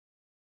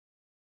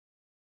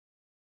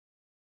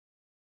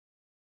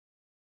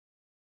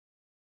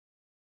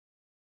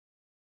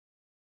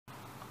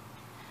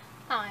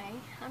Hi,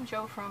 I'm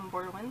Joe from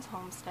Borderlands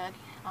Homestead.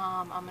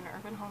 I'm an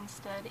urban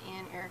homestead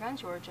in Aragon,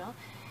 Georgia,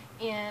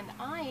 and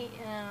I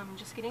am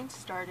just getting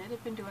started.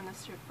 I've been doing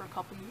this for a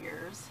couple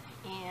years,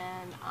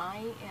 and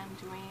I am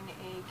doing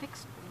a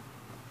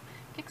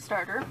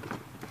Kickstarter.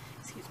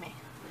 Excuse me.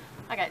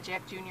 I got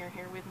Jack Jr.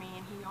 here with me,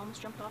 and he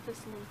almost jumped off this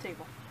little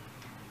table.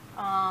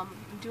 I'm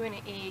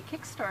doing a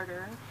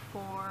Kickstarter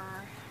for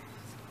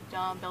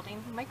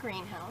building my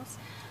greenhouse.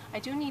 I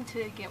do need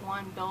to get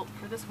one built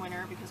for this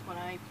winter because what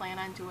I plan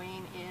on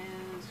doing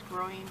is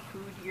growing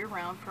food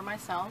year-round for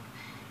myself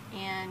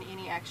and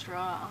any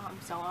extra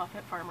sell off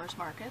at farmers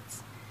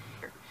markets.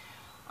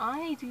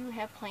 I do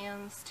have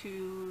plans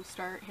to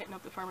start hitting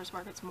up the farmers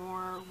markets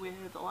more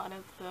with a lot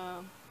of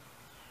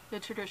the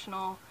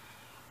traditional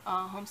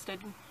homestead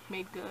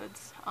made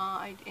goods.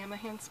 I am a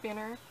hand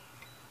spinner,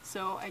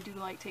 so I do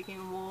like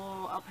taking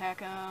wool,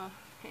 alpaca,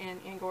 and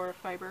Angora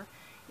fiber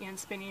and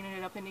spinning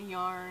it up into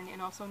yarn,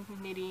 and also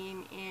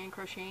knitting and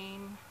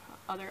crocheting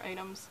other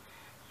items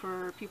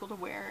for people to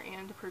wear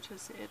and to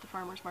purchase at the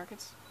farmers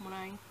markets when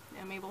I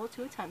am able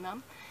to attend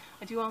them.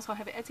 I do also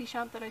have an Etsy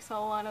shop that I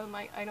sell a lot of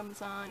my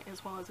items on,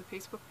 as well as a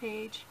Facebook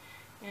page,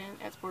 and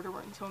that's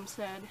Borderlands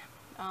Homestead.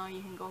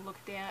 You can go look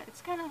at that.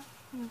 It's kind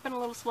of been a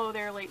little slow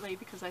there lately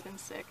because I've been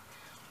sick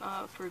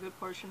for a good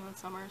portion of the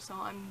summer, so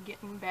I'm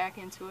getting back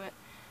into it.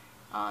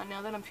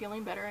 Now that I'm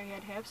feeling better, I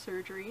had to have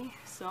surgery,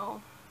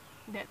 so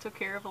that took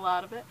care of a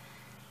lot of it.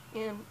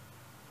 And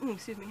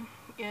excuse me,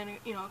 and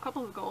a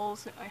couple of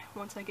goals.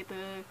 Once I get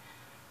the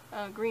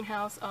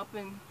greenhouse up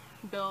and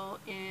built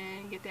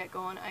and get that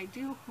going, I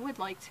would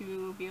like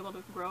to be able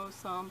to grow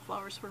some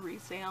flowers for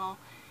resale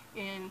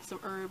and some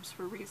herbs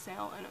for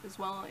resale, and as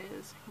well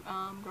as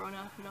growing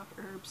enough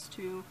herbs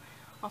to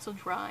also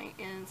dry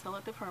and sell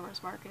at the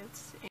farmers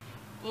markets.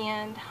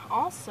 And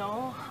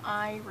also,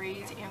 I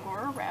raise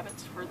Angora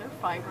rabbits for their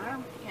fiber,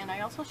 and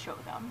I also show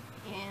them.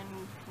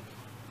 And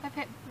I've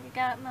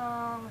gotten,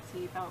 let's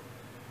see, about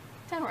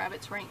 10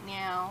 rabbits right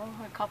now.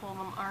 A couple of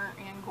them aren't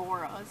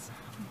Angoras,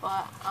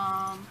 but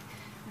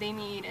they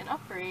need an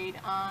upgrade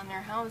on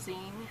their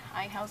housing.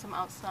 I house them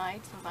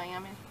outside since I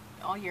am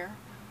all year,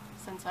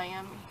 since I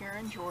am here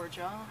in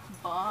Georgia,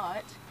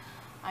 but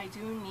I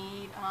do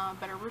need a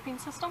better roofing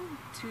system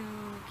to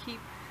keep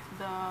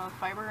the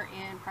fiber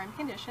in prime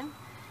condition,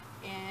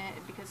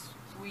 and because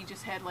we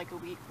just had like a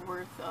week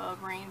worth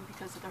of rain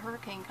because of the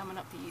hurricane coming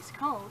up the East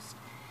Coast,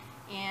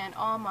 and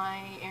all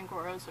my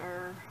Angoras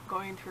are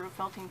going through a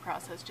felting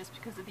process just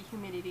because of the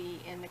humidity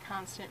and the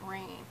constant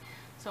rain.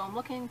 So I'm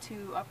looking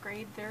to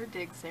upgrade their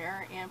digs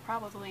there and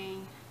probably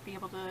be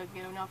able to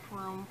get enough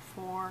room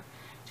for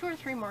 2 or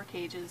 3 more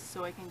cages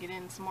so I can get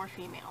in some more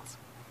females.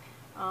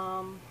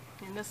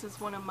 And this is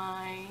one of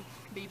my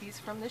babies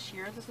from this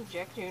year. This is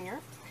Jack Jr.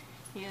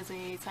 He is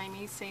a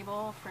Siamese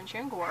sable French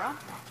Angora,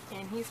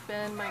 and he's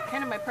been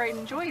kind of my pride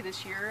and joy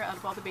this year out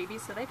of all the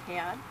babies that I've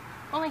had.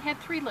 Only had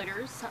 3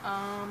 litters,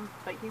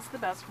 but he's the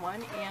best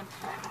one. And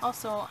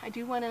also, I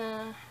do want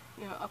to,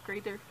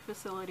 upgrade their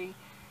facility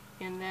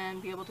and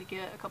then be able to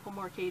get a couple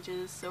more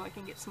cages so I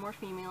can get some more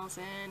females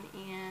in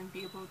and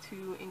be able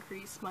to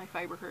increase my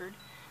fiber herd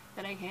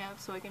that I have,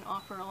 so I can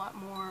offer a lot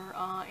more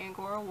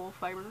Angora wool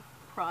fiber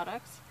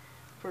products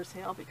for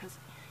sale, because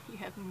you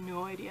have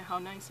no idea how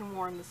nice and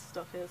warm this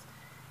stuff is,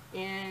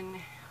 and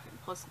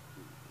plus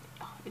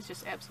it's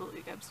just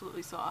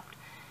absolutely soft.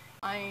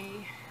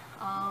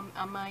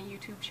 On my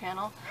YouTube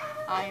channel,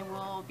 I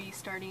will be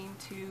starting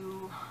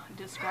to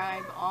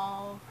describe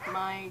all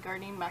my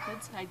gardening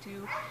methods. I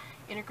do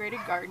integrated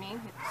gardening.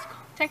 It's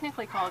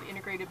technically called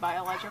integrated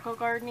biological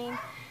gardening.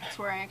 It's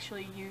where I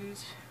actually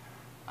use,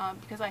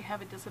 because I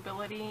have a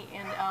disability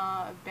and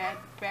a bad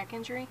back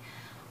injury,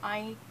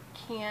 I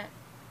can't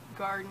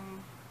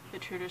garden the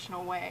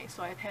traditional way,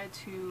 so I've had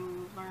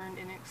to learn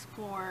and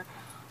explore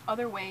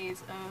other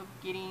ways of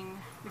getting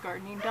the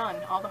gardening done,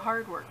 all the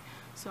hard work.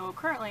 So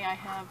currently I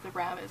have the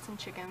rabbits and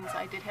chickens.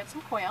 I did have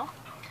some quail.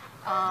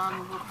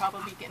 We'll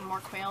probably be getting more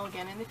quail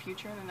again in the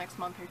future, in the next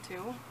month or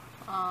 2.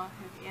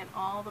 And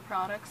all the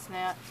products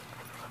that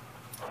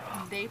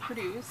they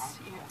produce,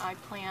 I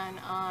plan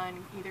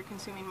on either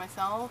consuming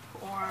myself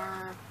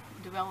or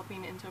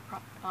developing into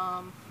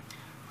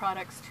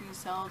products to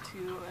sell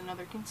to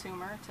another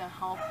consumer to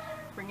help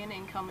bring an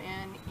income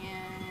in.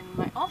 And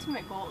my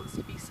ultimate goal is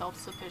to be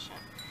self-sufficient.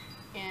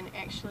 And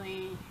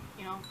actually,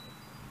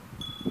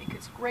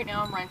 because right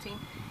now I'm renting,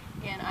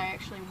 and I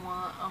actually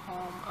want a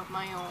home of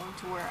my own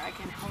to where I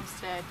can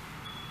homestead,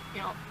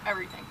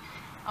 everything.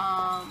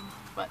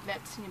 But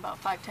that's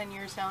about 5-10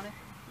 years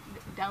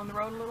down the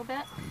road a little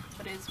bit,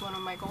 but it is one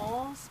of my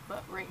goals.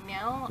 But right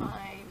now,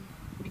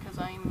 because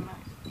I'm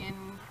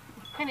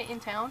kind of in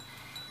town,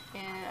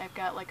 and I've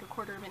got like a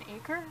 1/4 of an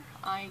acre,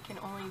 I can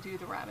only do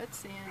the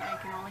rabbits, and I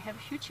can only have a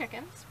few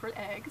chickens for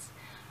eggs,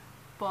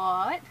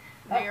 but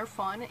they are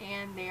fun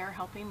and they are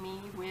helping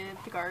me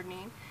with the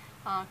gardening,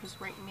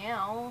 because right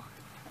now,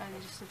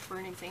 just for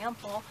an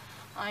example,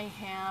 I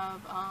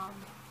have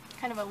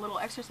kind of a little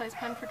exercise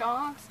pen for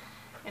dogs,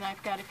 and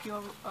I've got a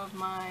few of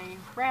my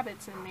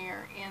rabbits in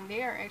there, and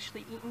they are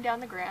actually eating down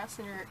the grass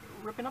and are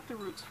ripping up the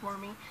roots for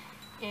me.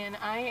 And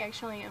I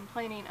actually am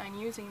planning on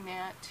using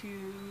that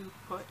to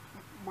put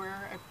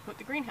where I put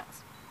the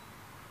greenhouse.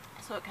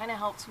 So it kind of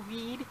helps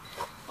weed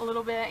a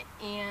little bit,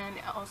 and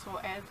also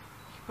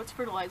puts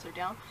fertilizer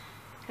down,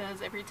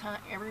 because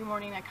every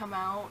morning I come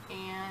out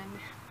and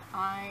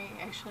I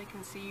actually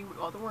can see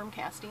all the worm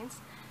castings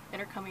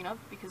that are coming up,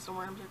 because the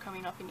worms are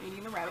coming up and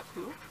eating the rabbit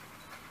poo.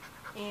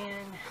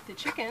 And the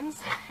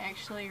chickens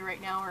actually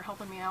right now are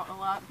helping me out a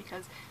lot,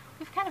 because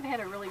we've kind of had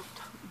a really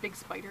big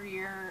spider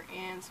year,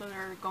 and so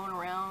they're going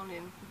around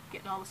and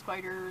getting all the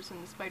spiders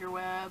and the spider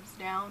webs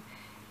down,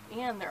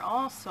 and they're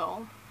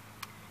also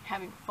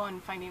having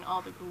fun finding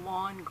all the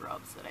lawn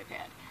grubs that I've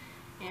had.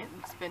 And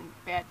it's been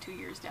bad 2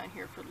 years down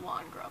here for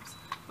lawn grubs.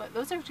 But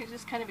those are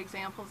just kind of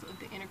examples of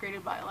the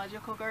integrated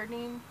biological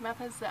gardening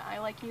methods that I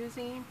like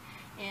using,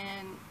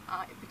 and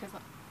because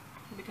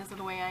of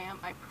the way I am,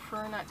 I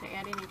prefer not to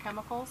add any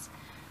chemicals.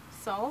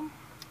 So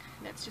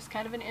that's just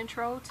kind of an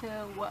intro to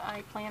what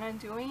I plan on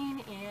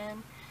doing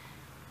and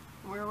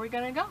where we're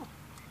going to go.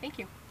 Thank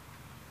you.